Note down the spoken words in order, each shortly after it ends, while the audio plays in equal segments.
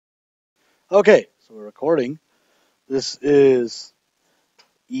Okay, so we're recording. This is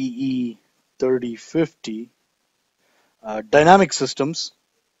EE3050 Dynamic Systems.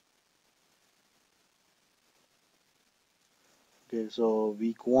 Okay, so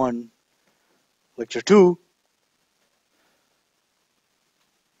week 1, lecture 2.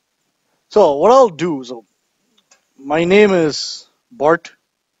 So what I'll do, my name is Bart,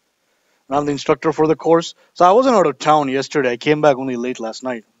 and I'm the instructor for the course. So I wasn't out of town yesterday. I came back only late last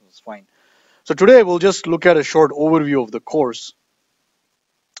night. It's fine. So today we'll just look at a short overview of the course,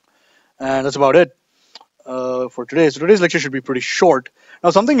 and that's about it for today. So today's lecture should be pretty short.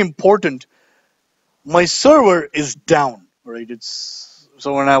 Now, something important. My server is down, right? It's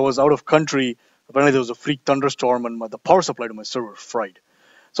so when I was out of country, apparently there was a freak thunderstorm and the power supply to my server fried.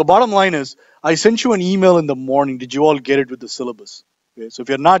 So bottom line is, I sent you an email in the morning. Did you all get it with the syllabus? Okay, so if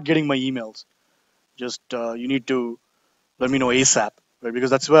you're not getting my emails, just you need to let me know ASAP, right?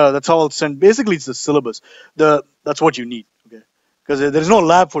 Because that's how I'll send. Basically, it's the syllabus. That's what you need, okay? Because there is no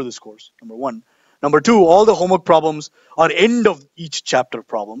lab for this course. Number one. Number two, all the homework problems are end of each chapter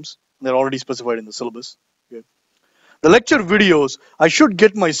problems. They're already specified in the syllabus. Okay. The lecture videos, I should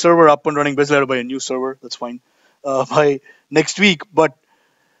get my server up and running. Basically, I have to buy a new server. That's fine. By next week. But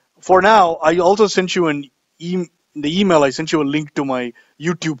for now, I also sent you in the email. I sent you a link to my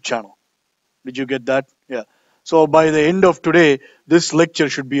YouTube channel. Did you get that? Yeah. So by the end of today, this lecture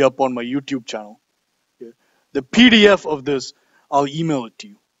should be up on my YouTube channel. Okay. The PDF of this, I'll email it to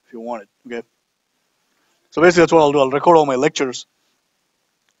you if you want it. Okay. So basically, that's what I'll do. I'll record all my lectures.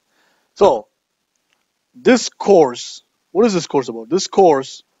 So this course, what is this course about? This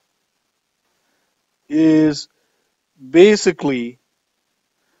course is basically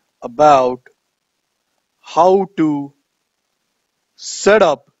about how to set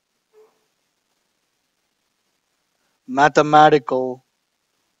up mathematical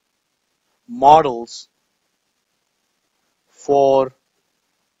models for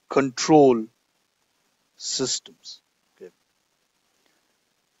control systems. Okay.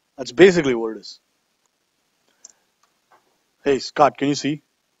 That's basically what it is. Hey, Scott, can you see?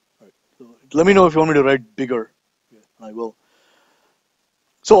 All right. So let me know if you want me to write bigger. Yeah, I will.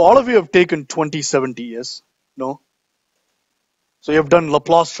 So all of you have taken 2070, yes? No? So you have done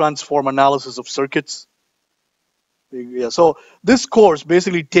Laplace transform analysis of circuits? Yeah, so this course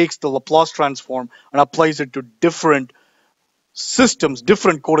basically takes the Laplace transform and applies it to different systems,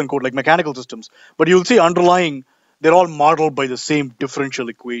 different quote unquote, like mechanical systems. But you'll see underlying, they're all modeled by the same differential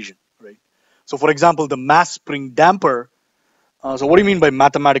equation, right? So for example, the mass spring damper. So what do you mean by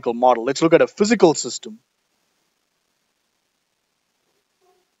mathematical model? Let's look at a physical system.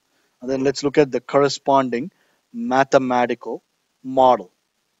 And then let's look at the corresponding mathematical model.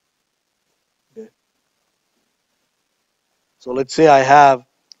 Okay. So let's say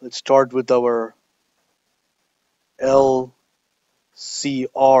let's start with our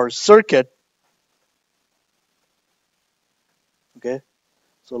LCR circuit. Okay.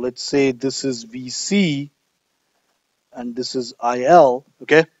 So let's say this is VC and this is IL.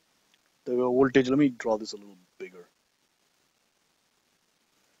 Okay. The voltage, let me draw this a little bigger.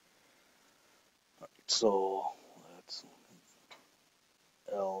 All right, so that's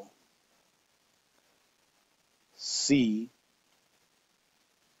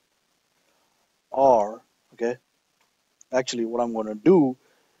LCR. Okay. Actually, what I'm going to do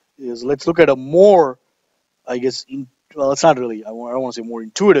is let's look at a more, I guess, well, it's not really, I don't want to say more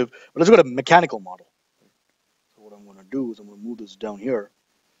intuitive, but let's look at a mechanical model. So what I'm going to do is I'm going to move this down here.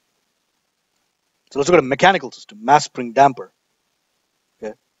 So let's look at a mechanical system, mass spring damper.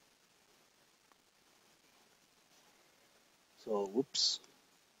 Okay. So, whoops.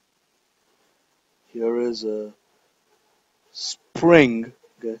 Here is a spring.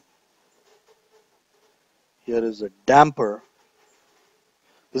 Okay. Here is a damper.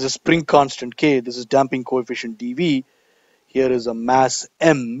 This is spring constant K. This is damping coefficient dV. Here is a mass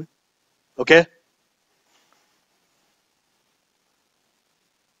M. Okay.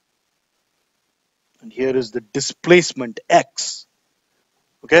 And here is the displacement X.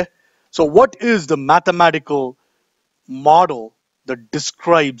 Okay. So what is the mathematical model that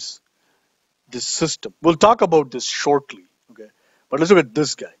describes this system? We'll talk about this shortly. Okay. But let's look at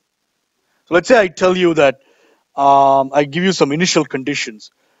this guy. So let's say I tell you that I give you some initial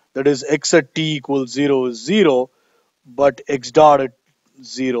conditions. That is x at t equals 0 is 0, but x dot at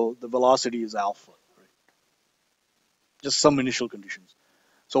 0, the velocity is alpha. Right? Just some initial conditions.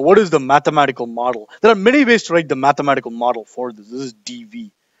 So what is the mathematical model? There are many ways to write the mathematical model for this. This is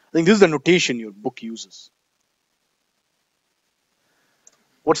dV. I think this is the notation your book uses.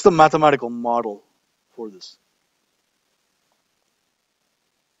 What's the mathematical model for this?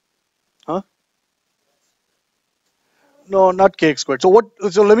 Huh? No, not kx squared. So what?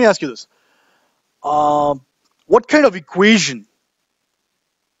 So let me ask you this. Um, what kind of equation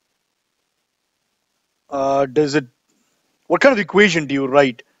does it? What kind of equation do you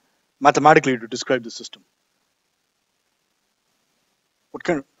write mathematically to describe the system? What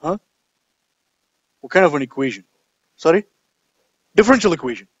kind? Huh? What kind of an equation? Sorry, differential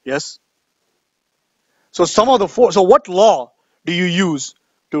equation. Yes. So some of the four. So what law do you use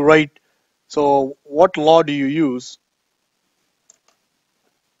to write? So what law do you use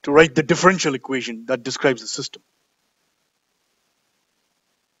to write the differential equation that describes the system?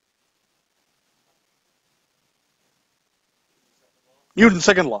 Newton's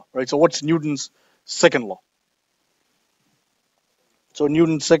second law, right? So what's Newton's second law? So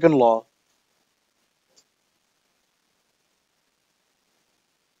Newton's second law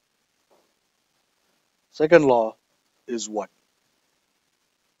is what?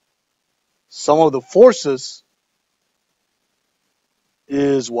 Sum of the forces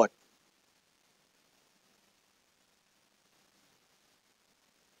is what?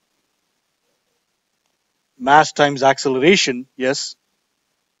 Mass times acceleration, yes.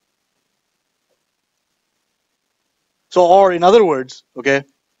 So, or in other words, okay,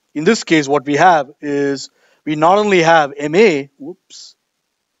 in this case, what we have is we not only have ma, whoops,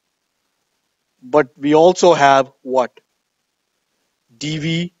 but we also have what?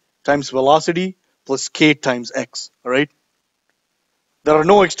 dv times velocity plus k times x, all right? There are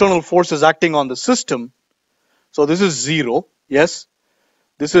no external forces acting on the system, so this is 0, yes.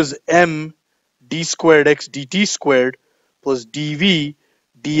 This is m d squared x dt squared plus dv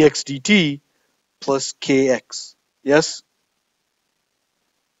dx dt plus kx, yes.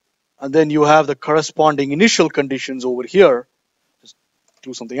 And then you have the corresponding initial conditions over here. Just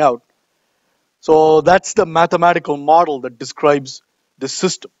do something out. So that's the mathematical model that describes the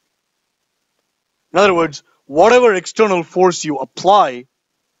system. In other words, whatever external force you apply,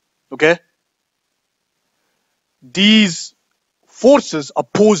 okay, these forces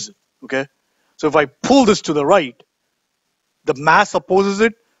oppose it, okay. So if I pull this to the right, the mass opposes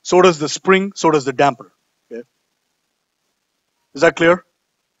it, so does the spring, so does the damper. Okay. Is that clear?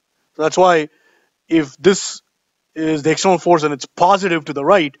 So that's why if this is the external force and it's positive to the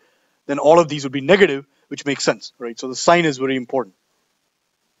right, then all of these would be negative, which makes sense, right? So the sign is very important.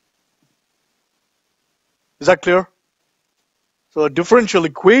 Is that clear? So a differential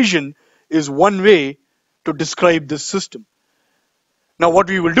equation is one way to describe this system. Now what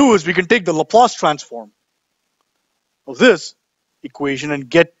we will do is we can take the Laplace transform of this equation and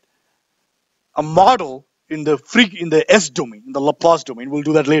get a model in the S domain, in the Laplace domain. We'll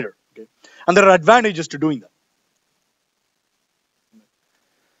do that later. Okay? And there are advantages to doing that.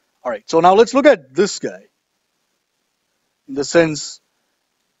 All right, so now let's look at this guy. In the sense,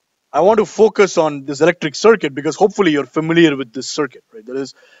 I want to focus on this electric circuit because hopefully you're familiar with this circuit, right? That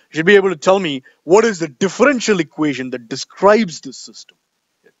is, you should be able to tell me what is the differential equation that describes this system.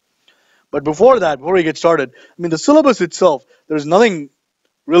 But before that, before we get started, I mean, the syllabus itself, there's nothing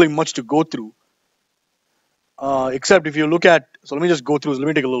really much to go through. Except if you look at, so let me just go through this. Let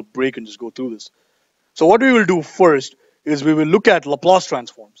me take a little break and just go through this. So what we will do first is we will look at Laplace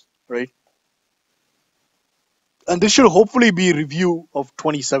transforms, right? And this should hopefully be a review of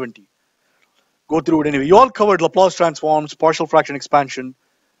 2070. Go through it anyway. You all covered Laplace transforms, partial fraction expansion,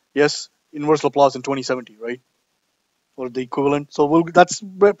 yes, inverse Laplace in 2070, right? Or the equivalent. So that's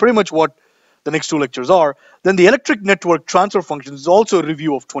pretty much what the next two lectures are. Then the electric network transfer functions is also a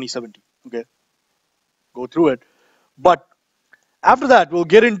review of 2070, okay? Go through it. But after that, we'll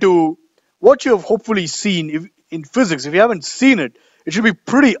get into what you have hopefully seen in physics. If you haven't seen it, it should be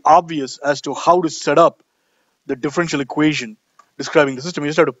pretty obvious as to how to set up the differential equation describing the system. You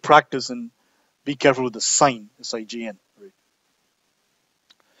just have to practice and be careful with the sign, S-I-G-N. Right?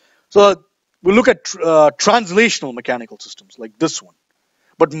 So we'll look at translational mechanical systems like this one,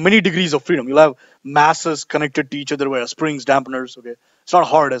 but many degrees of freedom. You'll have masses connected to each other via springs, dampeners. Okay, it's not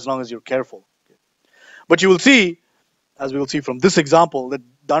hard as long as you're careful. Okay? But you will see, as we will see from this example, that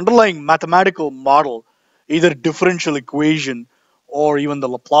the underlying mathematical model, either differential equation or even the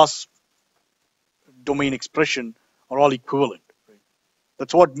Laplace domain expression, are all equivalent. Right?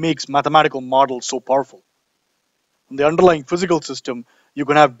 That's what makes mathematical models so powerful. In the underlying physical system, you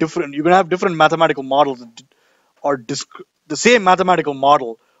can have different mathematical models that are the same mathematical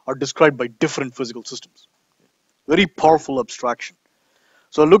model are described by different physical systems. Very powerful abstraction.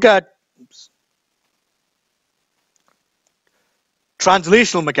 So look at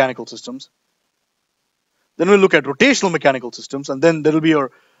translational mechanical systems. Then we'll look at rotational mechanical systems, and then there will be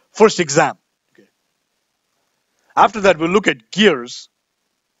your first exam. Okay. After that, we'll look at gears.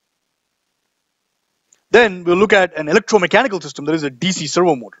 Then we'll look at an electromechanical system that is a DC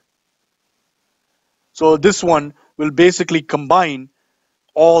servo motor. So this one will basically combine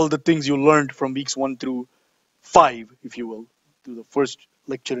all the things you learned from weeks 1 through 5, if you will, to the first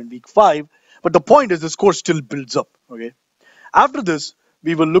lecture in week 5. But the point is this course still builds up. Okay. After this,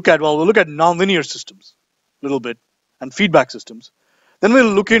 we'll look at nonlinear systems a little bit and feedback systems. Then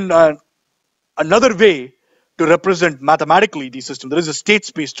we'll look in another way to represent mathematically the system. There is a state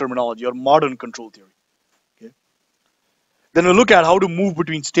space terminology or modern control theory. Okay. Then we'll look at how to move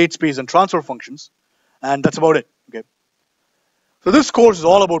between state space and transfer functions, and that's about it. Okay. So this course is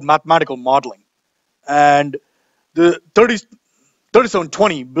all about mathematical modeling, and the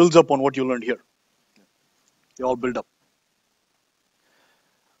 3720 builds up on what you learned here. They all build up.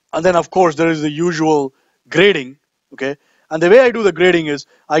 And then, of course, there is the usual grading, okay? And the way I do the grading is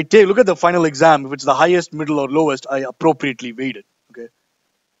I look at the final exam. If it's the highest, middle, or lowest, I appropriately weight it, okay?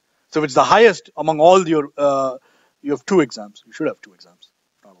 So if it's the highest among all your, you have 2 exams. You should have 2 exams.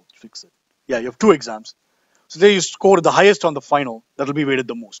 I'll fix it. Yeah, you have 2 exams. So there you score the highest on the final. That'll be weighted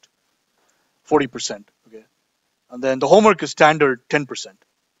the most, 40%, okay? And then the homework is standard 10%.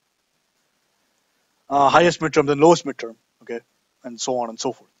 Highest midterm, then lowest midterm, okay? And so on and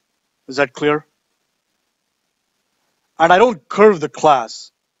so forth. Is that clear? And I don't curve the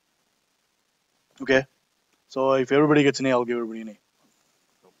class, okay? So if everybody gets an A, I'll give everybody an A.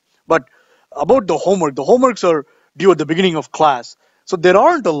 But about the homeworks are due at the beginning of class. So there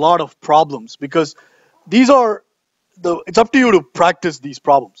aren't a lot of problems because these are it's up to you to practice these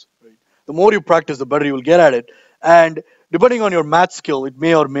problems. Right? The more you practice, the better you will get at it. And depending on your math skill, it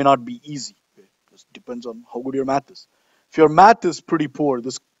may or may not be easy. Okay? It just depends on how good your math is. If your math is pretty poor,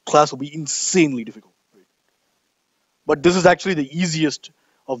 this class will be insanely difficult. Right? But this is actually the easiest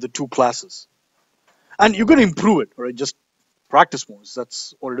of the 2 classes. And you can improve it, right? Just practice more.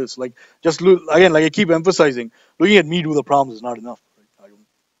 That's what it is. Like, just look, again, like I keep emphasizing, looking at me do the problems is not enough. Right?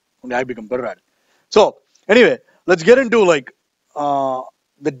 Only I become better at it. So, anyway, let's get into like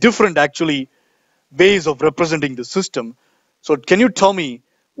the different actually ways of representing the system. So, can you tell me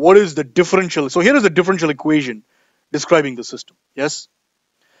what is the differential? So, here is the differential equation describing the system. Yes?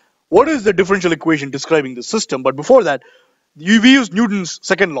 What is the differential equation describing the system? But before that, we use Newton's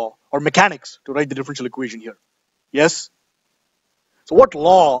second law or mechanics to write the differential equation here. Yes? So what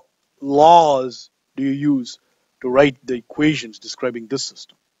laws do you use to write the equations describing this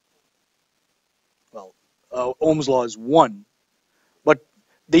system? Well, Ohm's law is 1. But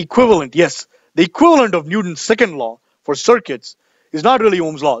the equivalent, yes, the equivalent of Newton's second law for circuits is not really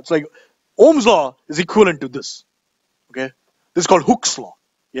Ohm's law. It's like Ohm's law is equivalent to this. Okay? This is called Hooke's law.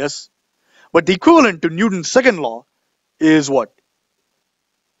 Yes? But the equivalent to Newton's second law is what?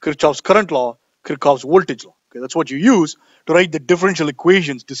 Kirchhoff's current law, Kirchhoff's voltage law. Okay, that's what you use to write the differential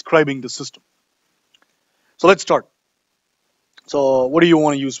equations describing the system. So let's start. So what do you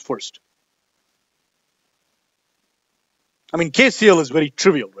want to use first? I mean, KCL is very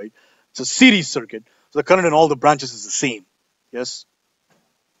trivial, right? It's a series circuit, so the current in all the branches is the same. Yes?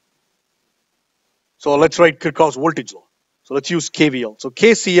 So let's write Kirchhoff's voltage law. So let's use KVL. So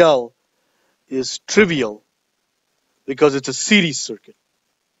KCL is trivial because it's a series circuit.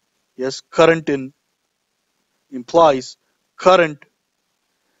 Yes, current implies current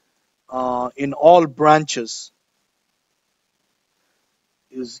in all branches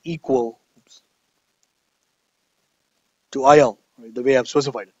is equal to IL, right? The way I've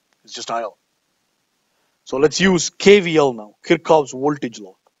specified it. It's just IL. So let's use KVL now, Kirchhoff's voltage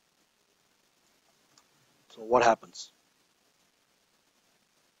law. So what happens?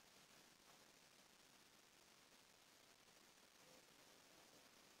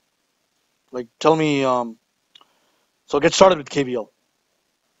 Like, tell me, so get started with KVL.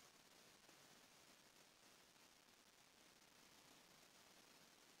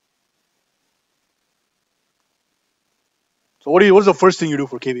 So what's the first thing you do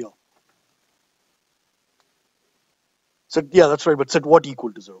for KVL? Set, yeah, that's right, but set what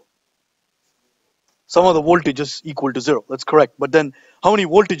equal to 0? Some of the voltages equal to 0. That's correct. But then how many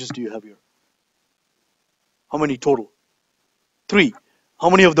voltages do you have here? How many total? 3. How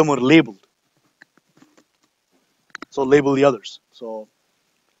many of them are labeled? So label the others. So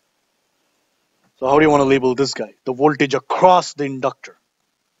how do you want to label this guy? The voltage across the inductor.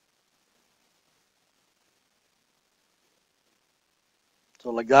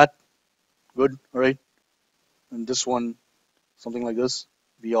 So like that. Good. All right. And this one, something like this.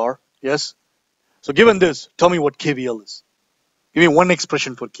 VR. Yes. So given this, tell me what KVL is. Give me one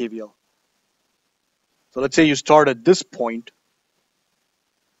expression for KVL. So let's say you start at this point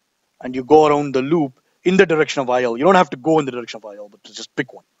and you go around the loop in the direction of IL. You don't have to go in the direction of IL, but just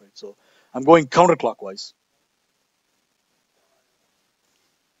pick one. Right? So I'm going counterclockwise.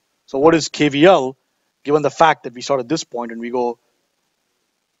 So what is KVL given the fact that we start at this point and we go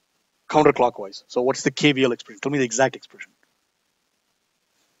counterclockwise? So what's the KVL expression? Tell me the exact expression.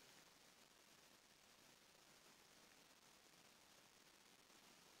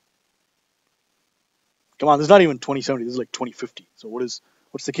 Come on, this is not even 2070. This is like 2050. So what's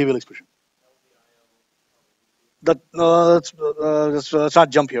the KVL expression? Let's not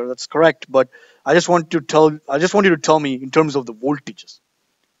jump here. That's correct, but I just want you to tell me in terms of the voltages.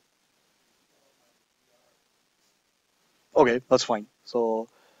 Okay, that's fine. So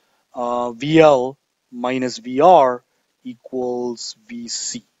VL minus VR equals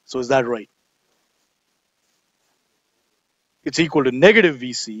VC. So is that right? It's equal to negative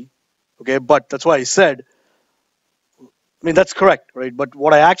VC. Okay, but that's why I said, I mean, that's correct, right? But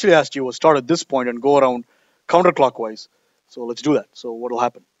what I actually asked you was start at this point and go around counterclockwise. So let's do that. So what will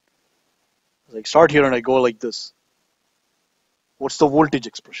happen? Like start here and I go like this. What's the voltage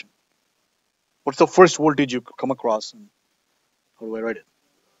expression? What's the first voltage you come across? And how do I write it?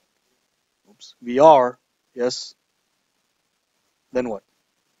 Oops. VR, yes. Then what?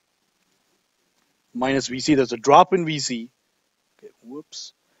 Minus VC. There's a drop in VC. Okay,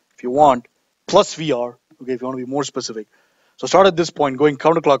 whoops. If you want, plus VR. Okay, if you want to be more specific. So start at this point, going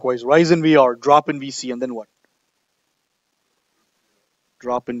counterclockwise, rise in VR, drop in VC, and then what?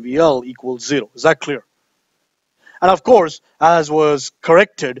 Drop in VL equals 0. Is that clear? And of course, as was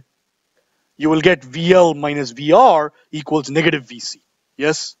corrected, you will get VL minus VR equals negative VC.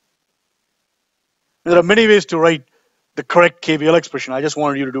 Yes? And there are many ways to write the correct KVL expression. I just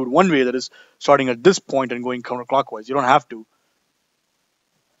wanted you to do it one way, that is starting at this point and going counterclockwise. You don't have to,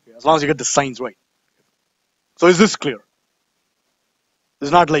 as long as you get the signs right. So is this clear?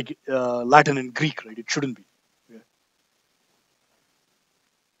 It's not like Latin and Greek, right? It shouldn't be. Okay.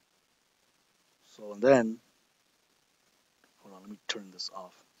 So then, hold on, let me turn this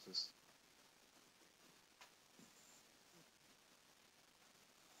off.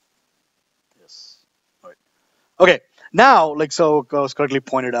 Yes. All right. Okay. Now, like so was correctly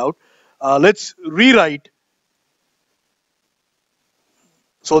pointed out, let's rewrite.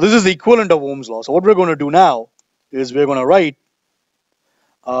 So this is the equivalent of Ohm's law. So what we're going to do now is we're going to write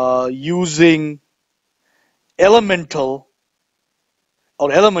using elemental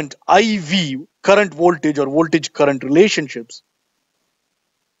or element IV current voltage or voltage current relationships.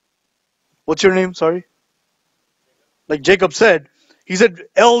 What's your name? Sorry. Like Jacob said, he said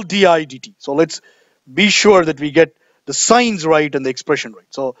L di dt. So let's be sure that we get the signs right and the expression right.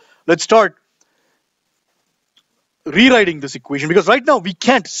 So let's start rewriting this equation, because right now we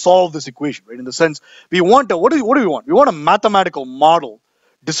can't solve this equation, right? In the sense we want what do we want? We want a mathematical model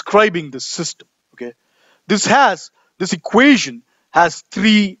describing the system. Okay, this equation has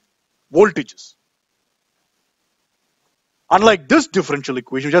 3 voltages. Unlike this differential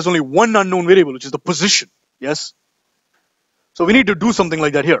equation, which has only one unknown variable, which is the position. Yes. So we need to do something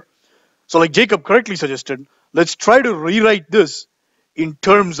like that here. So like Jacob correctly suggested, let's try to rewrite this in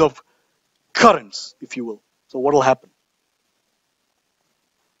terms of currents, if you will. So what will happen?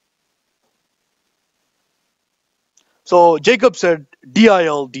 So Jacob said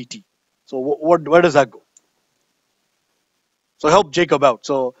DIL dt. So where does that go? So help Jacob out.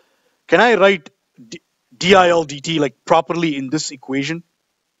 So can I write DIL dt like properly in this equation?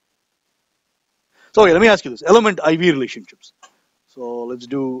 So okay, let me ask you this. Element IV relationships. So let's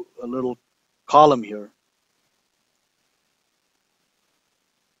do a little column here.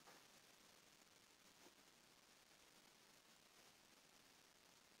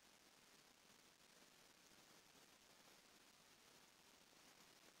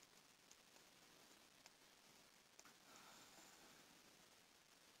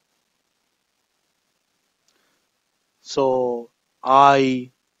 So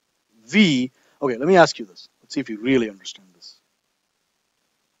IV. Okay, let me ask you this. Let's see if you really understand this.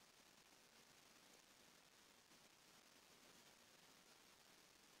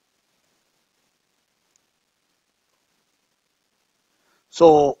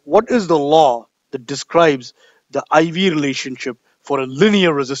 So what is the law that describes the IV relationship for a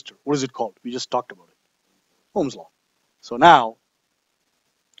linear resistor? What is it called? We just talked about it. Ohm's law. So now,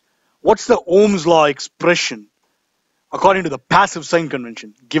 what's the Ohm's law expression according to the passive sign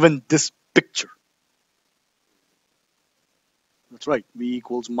convention given this picture? That's right, V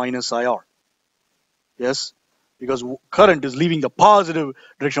equals minus IR. Yes, because current is leaving the positive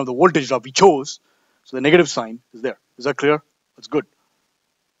direction of the voltage drop we chose, so the negative sign is there. Is that clear? That's good.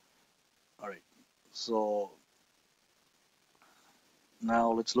 All right, so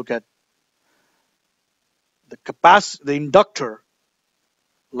now let's look at the inductor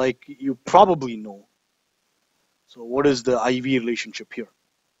like you probably know. So what is the IV relationship here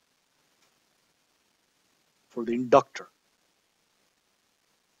for the inductor?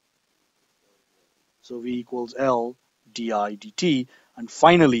 So V equals L di dt. And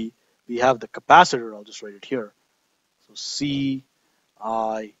finally, we have the capacitor. I'll just write it here. So C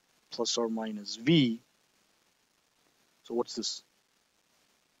I plus or minus V. So what's this?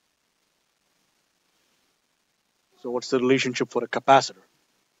 So what's the relationship for a capacitor?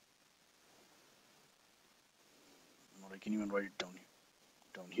 I can even write it down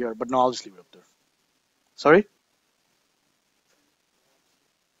here, but no, I'll just leave it up there. Sorry?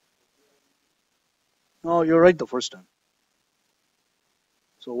 No, you're right the first time.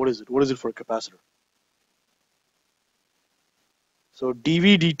 So what is it? What is it for a capacitor? So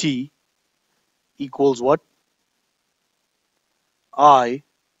dV dt equals what? I'm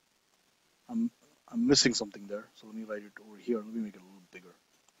missing something there. So let me write it over here. Let me make it a little bigger.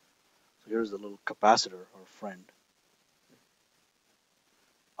 So here's the little capacitor, our friend.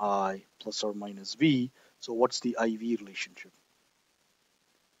 I plus or minus V. So what's the IV relationship?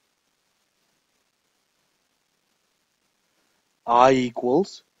 I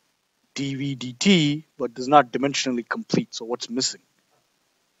equals dV dt, but this is not dimensionally complete. So what's missing?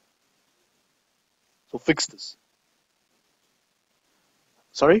 So fix this.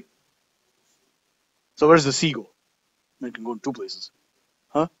 Sorry? So where's the C go? It can go in two places.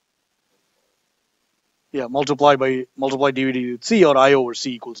 Huh? Yeah, multiply dV dt with C, or I over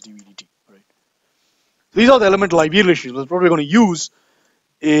C equals dV dt. Right? These are the elemental IV relations. That's what we're going to use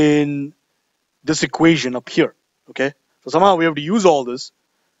in this equation up here. Okay? So somehow we have to use all this.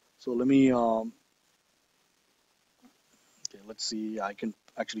 So let me, okay, let's see. I can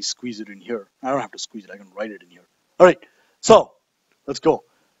actually squeeze it in here. I don't have to squeeze it. I can write it in here. All right. So let's go.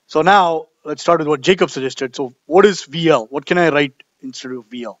 So now let's start with what Jacob suggested. So what is VL? What can I write instead of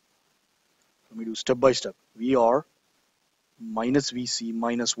VL? Let me do step by step. VR minus VC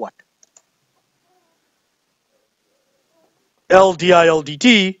minus what? L dIL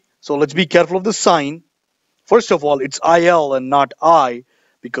dt. So let's be careful of the sign. First of all, it's IL and not I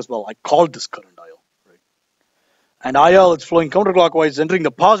because, well, I called this current IL. Right? And IL is flowing counterclockwise, entering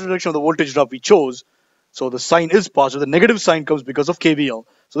the positive direction of the voltage drop we chose. So the sign is positive. The negative sign comes because of KVL.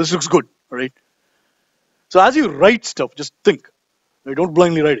 So this looks good. All right. So as you write stuff, just think. Right? Don't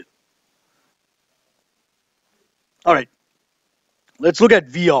blindly write it. All right. Let's look at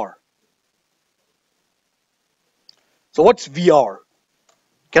VR. So what's VR?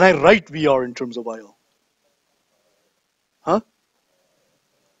 Can I write VR in terms of IL? Huh?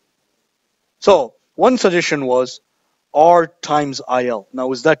 So one suggestion was R times IL.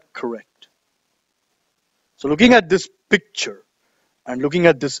 Now is that correct? So looking at this picture and looking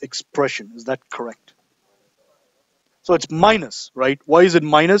at this expression, is that correct? So it's minus, right? Why is it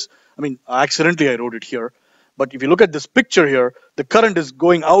minus? I mean, accidentally I wrote it here. But if you look at this picture here, the current is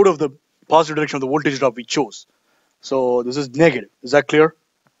going out of the positive direction of the voltage drop we chose. So this is negative. Is that clear?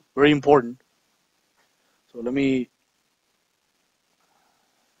 Very important. So let me.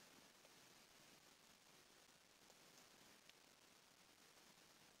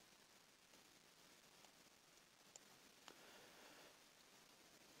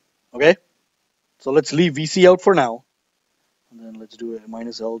 Okay. So let's leave VC out for now. And then let's do a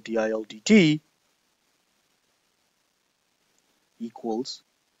minus L dIL dt equals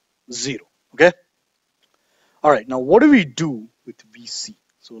 0. Okay. All right. Now what do we do with VC?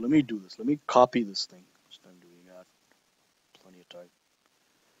 So let me do this. Let me copy this thing. I'm doing that. Plenty of time.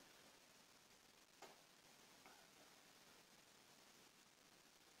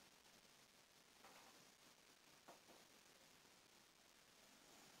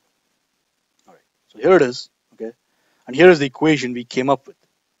 All right. So here it is. Okay. And here is the equation we came up with.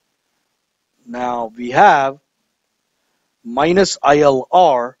 Now we have minus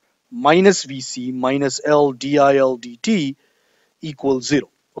ILR minus VC minus L dIL dt equals 0.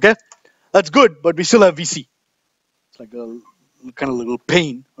 Okay, that's good, but we still have VC. It's like a kind of little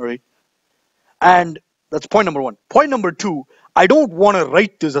pain, all right? And that's point number one. Point number two, I don't want to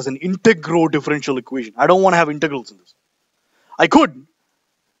write this as an integral differential equation. I don't want to have integrals in this. I could,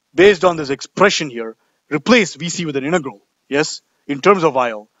 based on this expression here, replace VC with an integral, yes, in terms of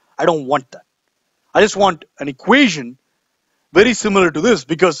IL. I don't want that. I just want an equation very similar to this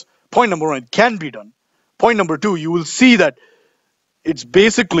because point number one, it can be done. Point number two, you will see that it's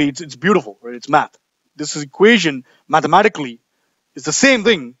basically, it's beautiful, right? It's math. This equation mathematically is the same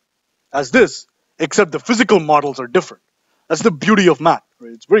thing as this, except the physical models are different. That's the beauty of math,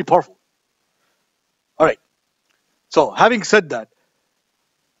 right? It's very powerful. All right. So having said that,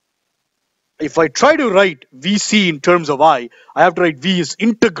 if I try to write VC in terms of I have to write V is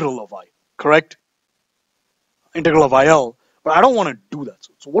integral of I, correct? Integral of IL, but I don't want to do that.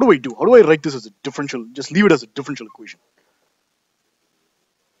 So what do I do? How do I write this as a differential? Just leave it as a differential equation.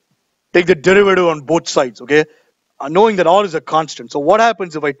 Take the derivative on both sides, okay? Knowing that R is a constant. So what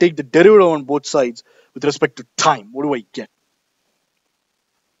happens if I take the derivative on both sides with respect to time? What do I get?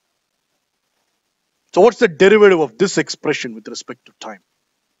 So what's the derivative of this expression with respect to time?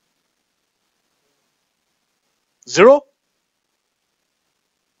 0?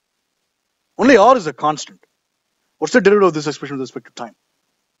 Only R is a constant. What's the derivative of this expression with respect to time?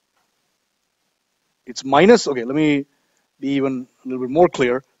 It's minus, okay, let me be even a little bit more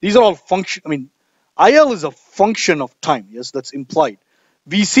clear. These are all function, IL is a function of time. Yes, that's implied.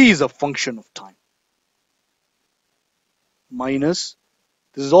 VC is a function of time. Minus,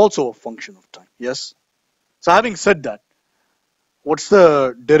 this is also a function of time. Yes. So having said that, what's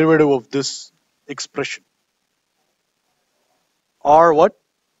the derivative of this expression? R what?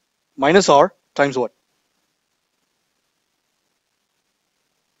 Minus R times what?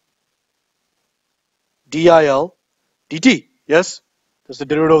 DIL dt. Yes, that's the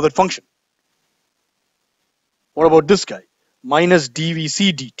derivative of that function. What about this guy? Minus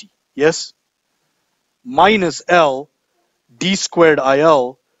dvc dt. Yes. Minus L d squared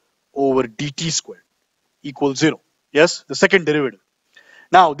IL over dt squared equals 0. Yes, the second derivative.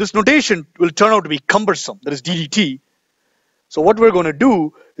 Now, this notation will turn out to be cumbersome. That is ddt. So what we're going to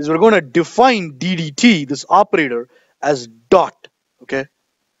do is we're going to define ddt, this operator, as dot. Okay.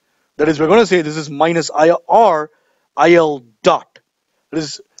 That is, we're going to say this is minus IR IL dot. That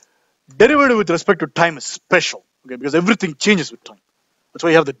is, derivative with respect to time is special. Okay, because everything changes with time. That's why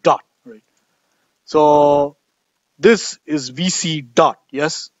you have the dot. Right. So this is VC dot.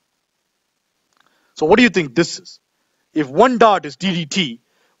 Yes. So what do you think this is? If one dot is ddt,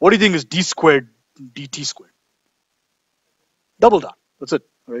 what do you think is d squared dt squared? Double dot. That's it.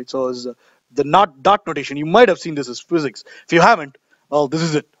 All right. So as the not dot notation, you might have seen this as physics. If you haven't, well, this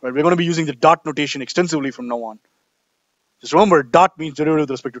is it. Right. We're going to be using the dot notation extensively from now on. Just remember, dot means derivative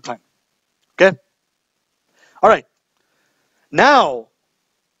with respect to time. Okay. All right. Now,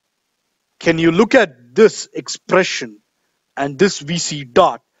 can you look at this expression and this VC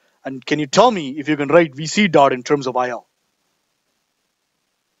dot, and can you tell me if you can write VC dot in terms of IL?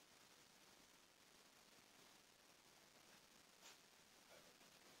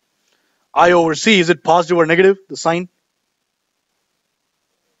 I over C, is it positive or negative, the sign?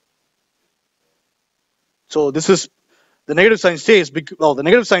 So this is, the negative sign stays, well, the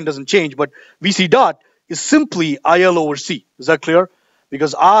negative sign doesn't change, but VC dot is simply IL over C. Is that clear?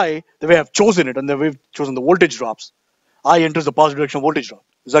 Because I, the way I've chosen it and the way I've chosen the voltage drops, I enters the positive direction of voltage drop.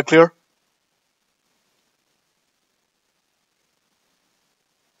 Is that clear?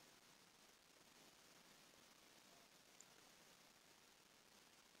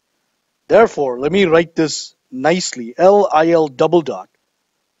 Therefore, let me write this nicely. LIL double dot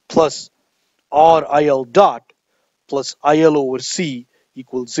plus RIL dot plus IL over C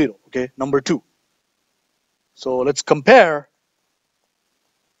equals 0. Okay, number 2. So let's compare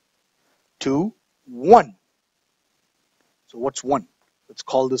to 1. So what's 1? Let's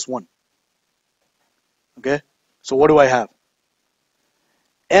call this 1. Okay, so what do I have?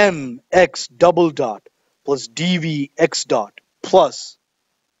 MX double dot plus DVX dot plus,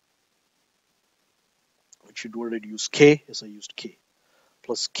 where did I use K? Yes, I used K.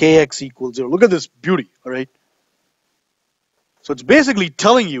 Plus KX equals 0. Look at this beauty, all right? So it's basically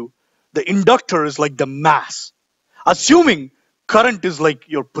telling you the inductor is like the mass, assuming current is like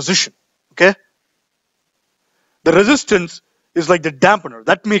your position, okay? The resistance is like the dampener.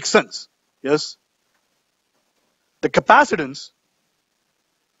 That makes sense, yes? The capacitance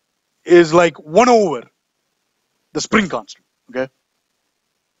is like 1 over the spring constant, okay?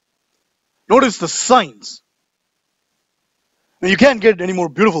 Notice the signs. Now you can't get any more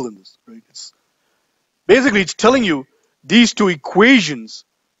beautiful than this, right? It's telling you these two equations,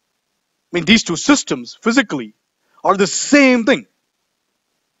 these two systems physically are the same thing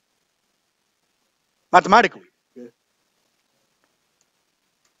mathematically. Okay?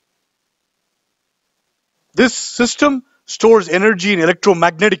 This system stores energy in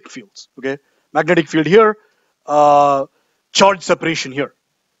electromagnetic fields. Okay, magnetic field here, charge separation here.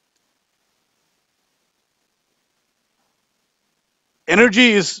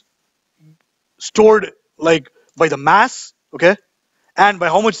 Energy is stored like by the mass, okay, and by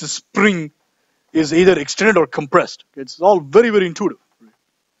how much the spring is either extended or compressed. Okay? It's all very, very intuitive. Right?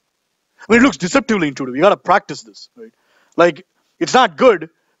 It looks deceptively intuitive. You got to practice this, right? Like, it's not good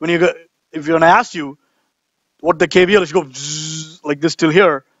when if when I ask you what the KVL is, you go like this till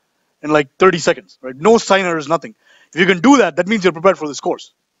here, in like 30 seconds, right? No sign errors, nothing. If you can do that, that means you're prepared for this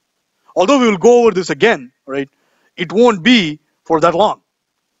course. Although we will go over this again, right? It won't be for that long.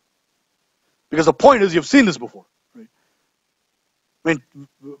 Because the point is you've seen this before, right? I mean,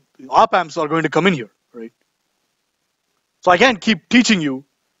 op amps are going to come in here, right? So I can't keep teaching you.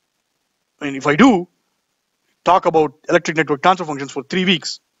 I mean, if I do talk about electric network transfer functions for 3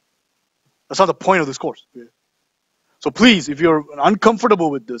 weeks, that's not the point of this course. Okay? So please, if you're uncomfortable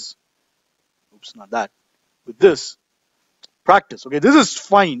with this, oops, not that, with this, practice. Okay, this is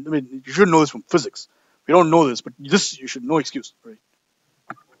fine. I mean, you should know this from physics. We don't know this, but this you should no excuse, right?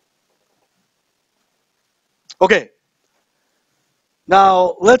 Okay.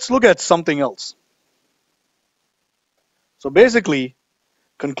 Now let's look at something else. So basically,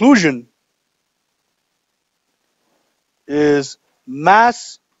 conclusion is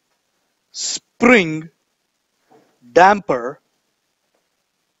mass spring damper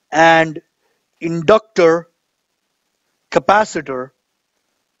and inductor capacitor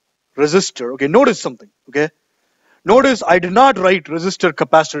resistor. Okay, notice something. Okay, notice I did not write resistor,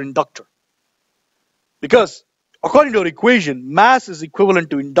 capacitor, inductor because according to our equation, mass is equivalent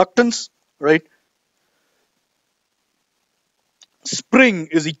to inductance, right? Spring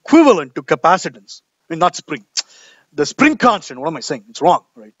is equivalent to capacitance. I mean, not spring. The spring constant, what am I saying? It's wrong,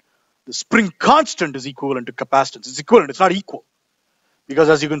 right? The spring constant is equivalent to capacitance. It's equivalent, it's not equal. Because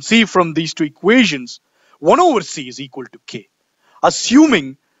as you can see from these two equations, 1 over C is equal to K,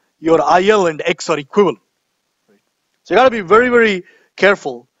 assuming your IL and X are equivalent. Right? So you got to be very, very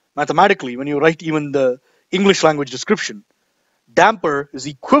careful mathematically when you write even the English language description. Damper is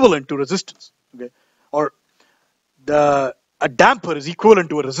equivalent to resistance, okay? Or a damper is equivalent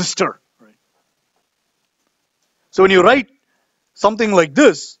to a resistor. Right? So when you write something like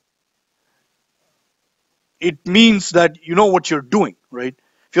this, it means that you know what you're doing, right?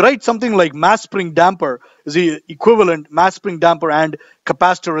 If you write something like mass spring damper is the equivalent mass spring damper and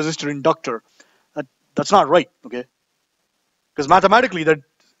capacitor, resistor, inductor, that's not right, okay? Because mathematically that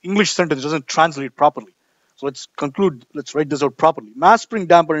English sentence doesn't translate properly. So let's conclude, let's write this out properly. Mass spring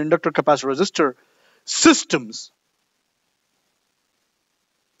damper, inductor, capacitor, resistor systems,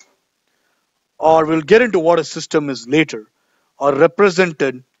 or we'll get into what a system is later, are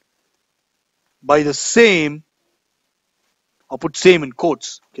represented by the same, I'll put same in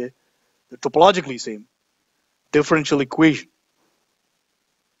quotes, okay? The topologically same differential equation,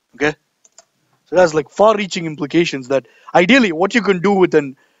 okay? So it has like far-reaching implications that ideally what you can do with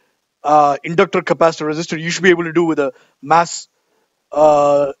an inductor, capacitor, resistor, you should be able to do with a mass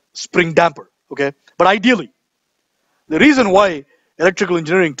spring damper, okay? But ideally, the reason why electrical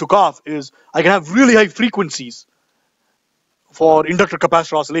engineering took off is I can have really high frequencies for inductor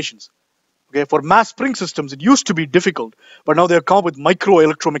capacitor oscillations. Okay, for mass spring systems, it used to be difficult, but now they've come up with micro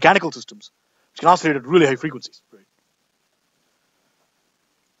electromechanical systems, which can oscillate at really high frequencies. Right?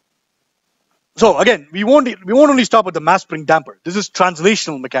 So again, we won't only stop at the mass spring damper. This is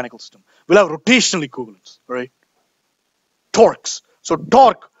translational mechanical system. We'll have rotational equivalents, right? Torques. So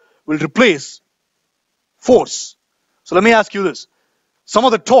torque will replace force. So let me ask you this. Sum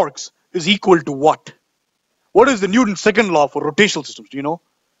of the torques is equal to what? What is the Newton's second law for rotational systems? Do you know?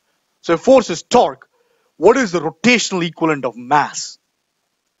 So if force is torque, what is the rotational equivalent of mass?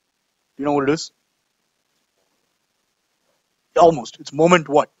 Do you know what it is? Almost. It's moment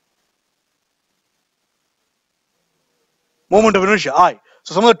what? Moment of inertia, I.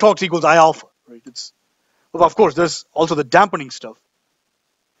 So some of the torques equals I alpha, right? Well, of course, there's also the dampening stuff,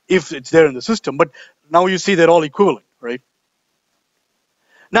 if it's there in the system, but now you see they're all equivalent, right?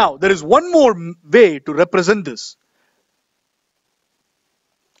 Now, there is one more way to represent this.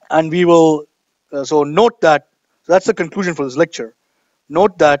 And we will, so note that, so that's the conclusion for this lecture.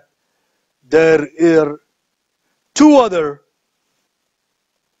 Note that there are two other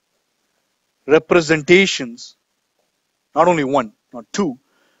representations, not only one, not two,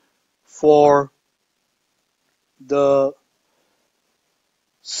 for the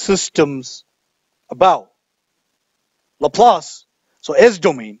systems above. Laplace, so S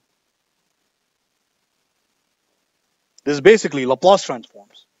domain, this is basically Laplace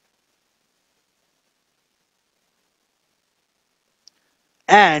transforms.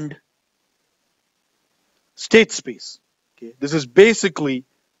 And state space. Okay, this is basically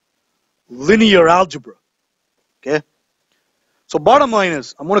linear algebra. Okay, so bottom line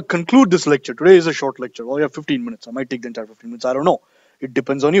is, I'm going to conclude this lecture. Today is a short lecture. Well, we have 15 minutes. I might take the entire 15 minutes. I don't know. It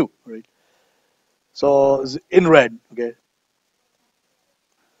depends on you, right? So in red, okay.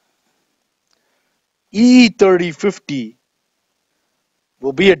 ee3050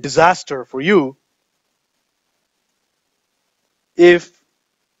 will be a disaster for you if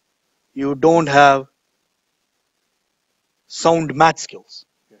you don't have sound math skills.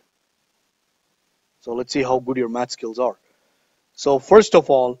 So let's see how good your math skills are. So first of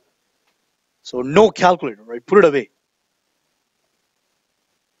all, so no calculator, right? Put it away.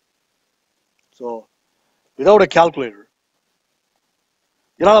 So without a calculator,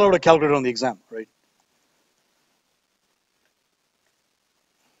 you're not allowed a calculator on the exam, right?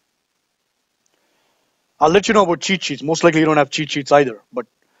 I'll let you know about cheat sheets. Most likely you don't have cheat sheets either. But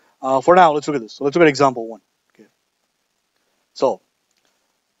for now, let's look at this. So let's look at example 1. Okay. So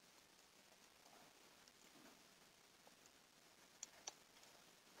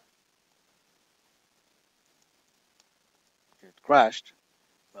it crashed.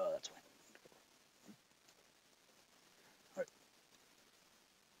 That's fine. All right.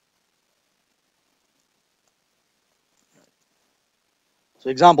 So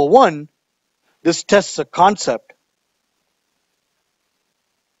example 1, this tests a concept.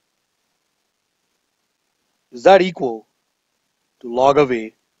 Is that equal to log of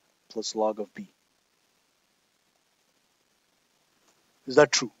A plus log of B? Is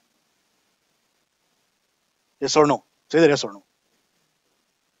that true? Yes or no? Say that yes or no.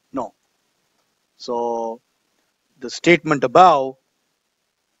 No. So the statement above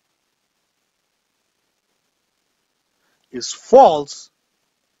is false.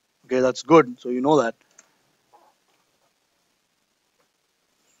 Okay, that's good. So you know that.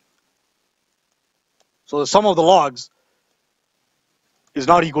 So the sum of the logs is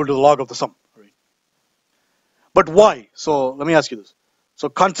not equal to the log of the sum. Right? But why? So let me ask you this. So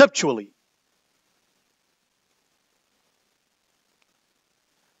conceptually,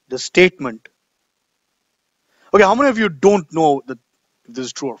 the statement. Okay, how many of you don't know that if this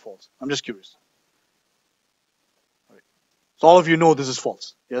is true or false? I'm just curious. Right. So all of you know this is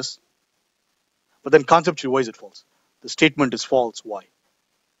false, yes? But then conceptually, why is it false? The statement is false. Why?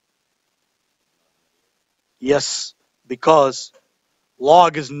 Yes, because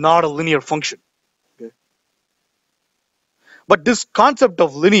log is not a linear function. Okay? But this concept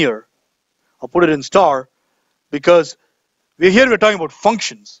of linear, I'll put it in star, because we're talking about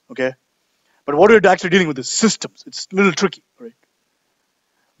functions, okay? But what we're actually dealing with is systems. It's a little tricky, right?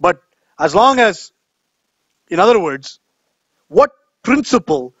 But as long as, in other words, what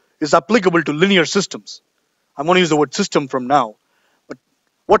principle is applicable to linear systems? I'm going to use the word system from now. But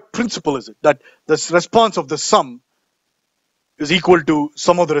what principle is it? That the response of the sum is equal to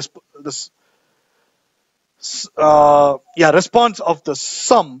sum of the response of the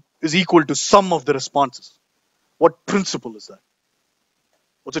sum is equal to sum of the responses. What principle is that?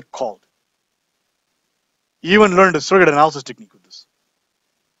 What's it called? You even learned a circuit analysis technique with this.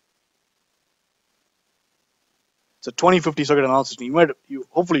 It's a 2050 circuit analysis technique.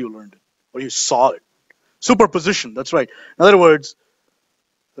 Hopefully you learned it, or you saw it. Superposition, that's right. In other words,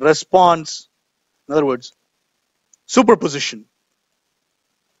 response, in other words, superposition.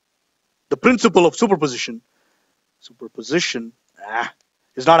 The principle of superposition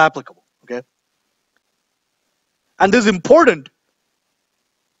is not applicable, okay? And this is important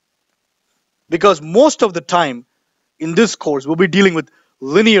because most of the time in this course we'll be dealing with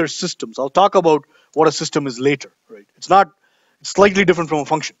linear systems. I'll talk about what a system is later, right? It's slightly different from a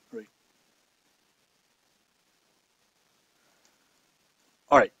function, right?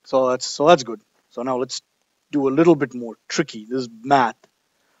 All right, so that's good. So now let's do a little bit more tricky. This is math.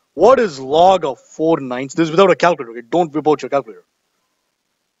 What is log of 4/9? This is without a calculator. Okay? Don't whip out your calculator.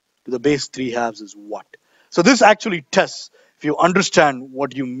 To the base 3/2 is what? So this actually tests if you understand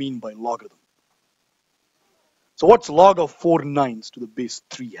what you mean by logarithm. So what's log of 4/9 to the base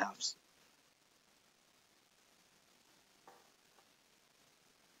 3/2?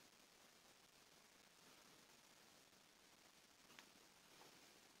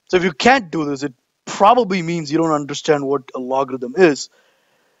 So if you can't do this, it probably means you don't understand what a logarithm is.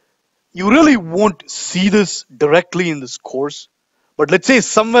 You really won't see this directly in this course, but let's say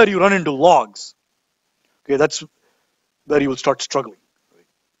somewhere you run into logs. Okay, that's where you will start struggling.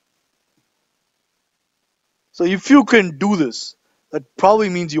 So if you can do this, that probably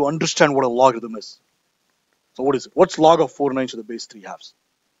means you understand what a logarithm is. So what is it? What's log of 4/9 to the base 3/2?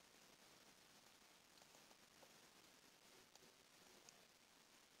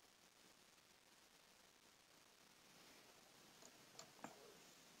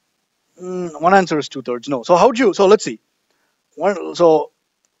 One answer is 2/3. No. So let's see. The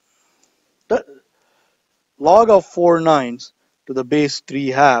log of 4/9 to the base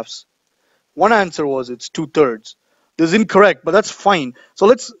 3/2. One answer was it's 2/3. This is incorrect, but that's fine. So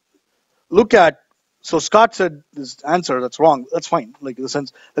let's look at. So Scott said this answer that's wrong. That's fine. Like in the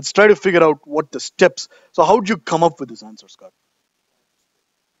sense, let's try to figure out what the steps. So how did you come up with this answer, Scott?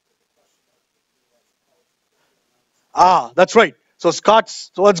 Ah, that's right. So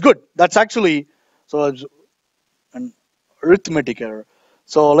Scott's, so that's good. That's actually, so it's an arithmetic error.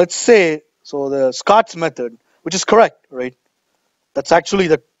 So let's say, so the Scott's method, which is correct, right? That's actually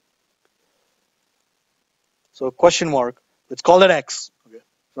the, so question mark. Let's call that X. Okay.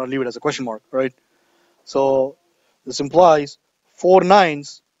 So I'll leave it as a question mark, right? So this implies 4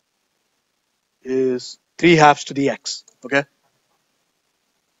 nines is 3 halves to the X. Okay.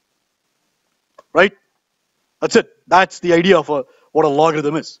 Right? That's it. That's the idea of what a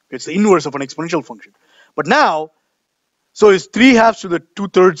logarithm is. It's the inverse of an exponential function. But now, so is 3 halves to the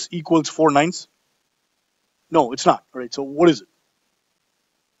 2/3 equals 4 nines? No, it's not. Right? So what is it?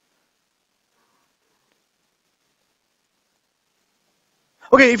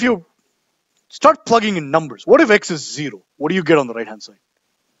 Okay, if you start plugging in numbers, what if X is 0? What do you get on the right hand side?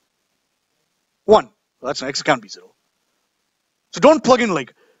 1. Well, that's X can't be 0. So don't plug in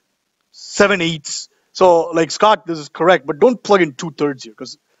like 7/8. So like Scott, this is correct, but don't plug in 2/3 here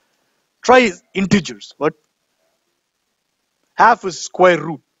because try integers. What? Half is square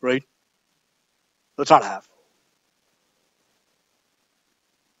root, right? That's not half.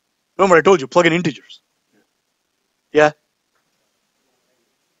 Remember I told you, plug in integers. Yeah?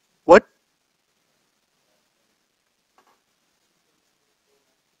 What?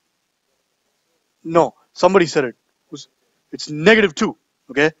 No, somebody said it. It's -2,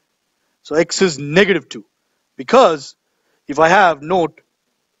 okay? So X is -2. Because if I have, note,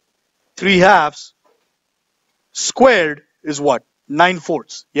 3 halves squared is what?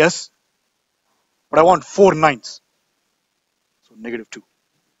 9/4, yes? But I want 4 ninths. So -2.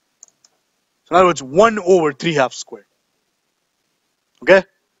 So in other words, 1 over 3 halves squared. Okay?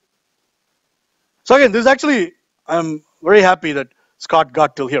 So again, this is actually, I'm very happy that Scott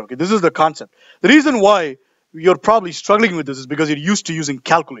got till here. Okay, this is the concept. The reason why you're probably struggling with this is because you're used to using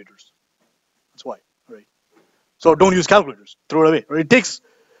calculators. That's why, right? So don't use calculators. Throw it away. Right? It takes,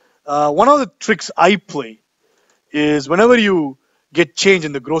 one of the tricks I play is whenever you get change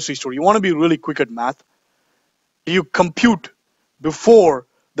in the grocery store, you want to be really quick at math. You compute before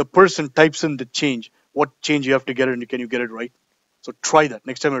the person types in the change, what change you have to get and can you get it right? So try that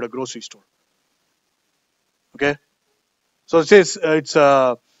next time you're at a grocery store. Okay? So it says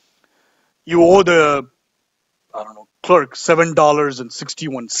you owe the, I don't know, clerk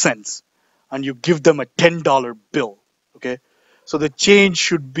 $7.61, and you give them a $10 bill. Okay? So the change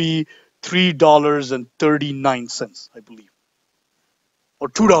should be $3.39, I believe. Or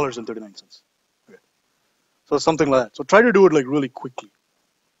 $2.39. Okay. So something like that. So try to do it like really quickly.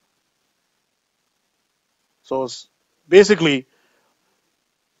 So basically,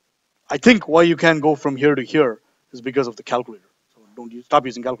 I think why you can go from here to here is because of the calculator. So don't stop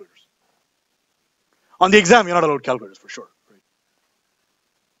using calculators. On the exam, you're not allowed calculators for sure. Right?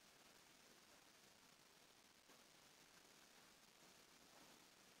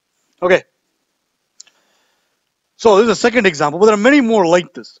 Okay. So this is a second example, but there are many more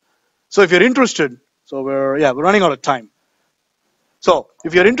like this. So if you're interested, so we're running out of time. So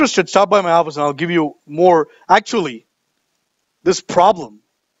if you're interested, stop by my office and I'll give you more. Actually, this problem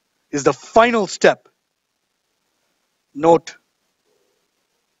is the final step. Note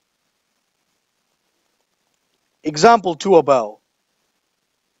example 2 above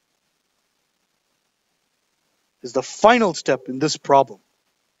is the final step in this problem.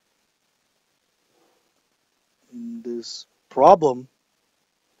 In this problem,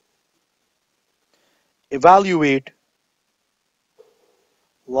 evaluate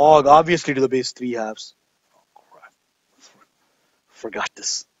log obviously to the base 3 halves. Oh crap, forgot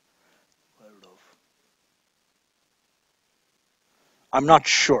this. I'm not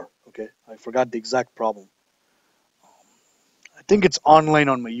sure. Okay, I forgot the exact problem. I think it's online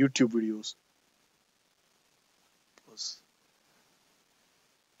on my YouTube videos.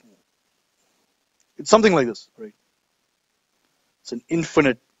 It's something like this, right? It's an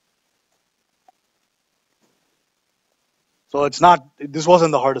infinite. So it's not. This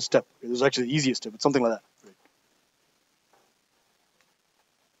wasn't the hardest step. It was actually the easiest step. It's something like that. Right?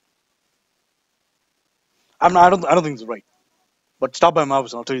 I don't think it's right. But stop by my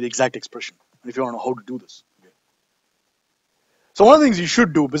office and I'll tell you the exact expression. And if you want to know how to do this. Okay? So one of the things you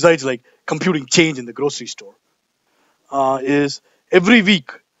should do, besides like computing change in the grocery store, is every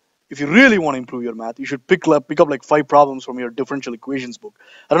week, if you really want to improve your math, you should pick up like 5 problems from your differential equations book.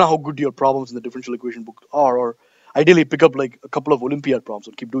 I don't know how good your problems in the differential equation book are, or ideally pick up like a couple of Olympiad problems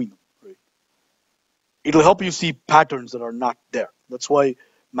and keep doing them. Right? It'll help you see patterns that are not there. That's why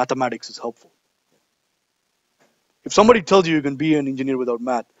mathematics is helpful. If somebody tells you you can be an engineer without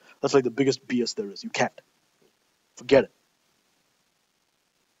math, that's like the biggest BS there is. You can't. Forget it.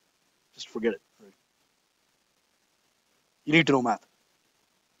 Just forget it. Right? you need to know math.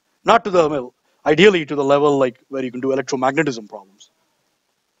 Not to the, well, ideally to the level like where you can do electromagnetism problems.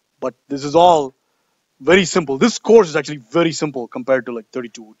 But this is all very simple. This course is actually very simple compared to like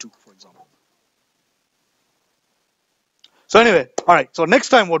 3202, for example. So anyway, all right. So next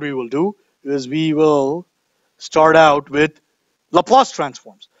time what we will do is we will start out with Laplace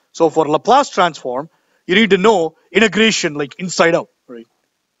transforms. So for Laplace transform, you need to know integration like inside out, right?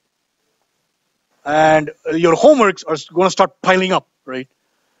 And your homeworks are going to start piling up, right?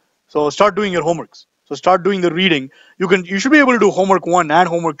 So start doing your homeworks. So start doing the reading. You should be able to do homework 1 and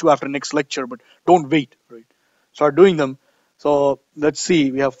homework 2 after next lecture, but don't wait, right? Start doing them. So let's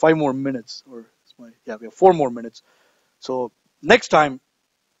see, we have 5 more minutes, or yeah, we have 4 more minutes. So next time,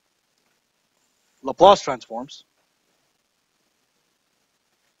 Laplace transforms.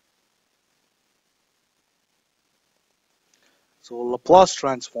 So Laplace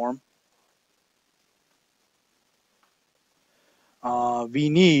transform, we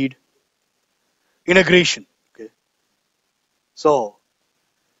need integration. Okay. So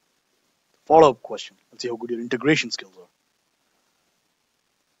follow-up question. Let's see how good your integration skills are.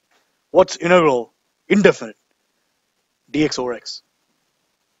 What's integral indefinite dx over x?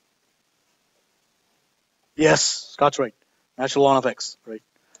 Yes, Scott's right. Natural ln of x, right?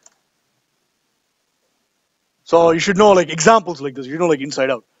 So you should know like examples like this. You know like inside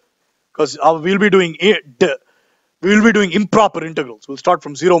out, because we'll be doing improper integrals. We'll start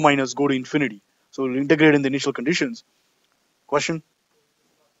from 0 minus, go to infinity. So we'll integrate in the initial conditions. Question?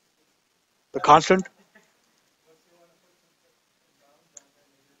 The constant?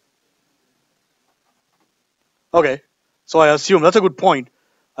 Okay. So I assume, that's a good point.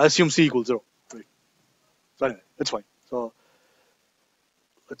 I assume c equals 0. Right. So anyway, it's fine. So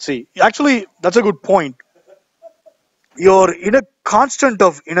let's see. Actually, that's a good point. Your constant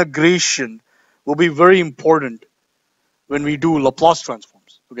of integration will be very important when we do Laplace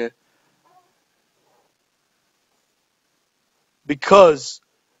transforms. Okay. Because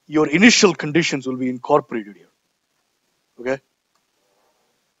your initial conditions will be incorporated here. Okay.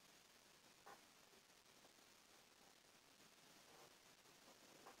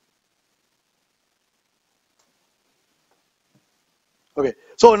 Okay.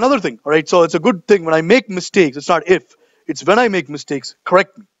 So another thing, all right. So it's a good thing when I make mistakes. It's not if. It's when I make mistakes.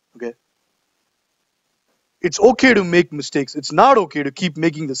 Correct me. Okay. It's okay to make mistakes. It's not okay to keep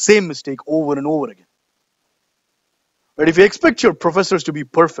making the same mistake over and over again. Right? If you expect your professors to be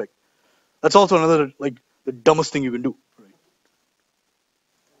perfect, that's also another like the dumbest thing you can do. Right?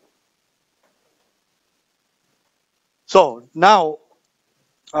 So now,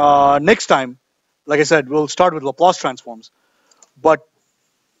 next time, like I said, we'll start with Laplace transforms. But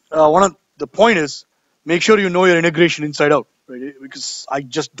one of the point is, make sure you know your integration inside out, right? Because I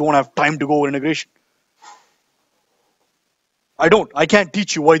just don't have time to go over integration. I can't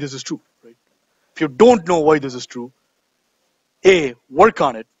teach you why this is true, right? If you don't know why this is true, work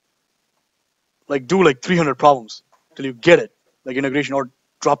on it. Like do like 300 problems till you get it, like integration, or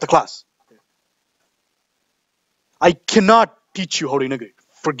drop the class. I cannot teach you how to integrate.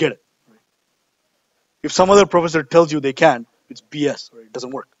 Forget it. Right? If some other professor tells you they can, it's BS, right? It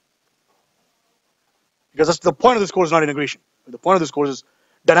doesn't work. Because that's the point of this course is not integration. The point of this course is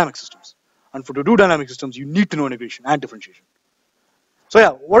dynamic systems. And to do dynamic systems, you need to know integration and differentiation. So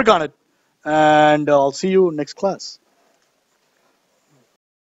yeah, work on it, and I'll see you next class.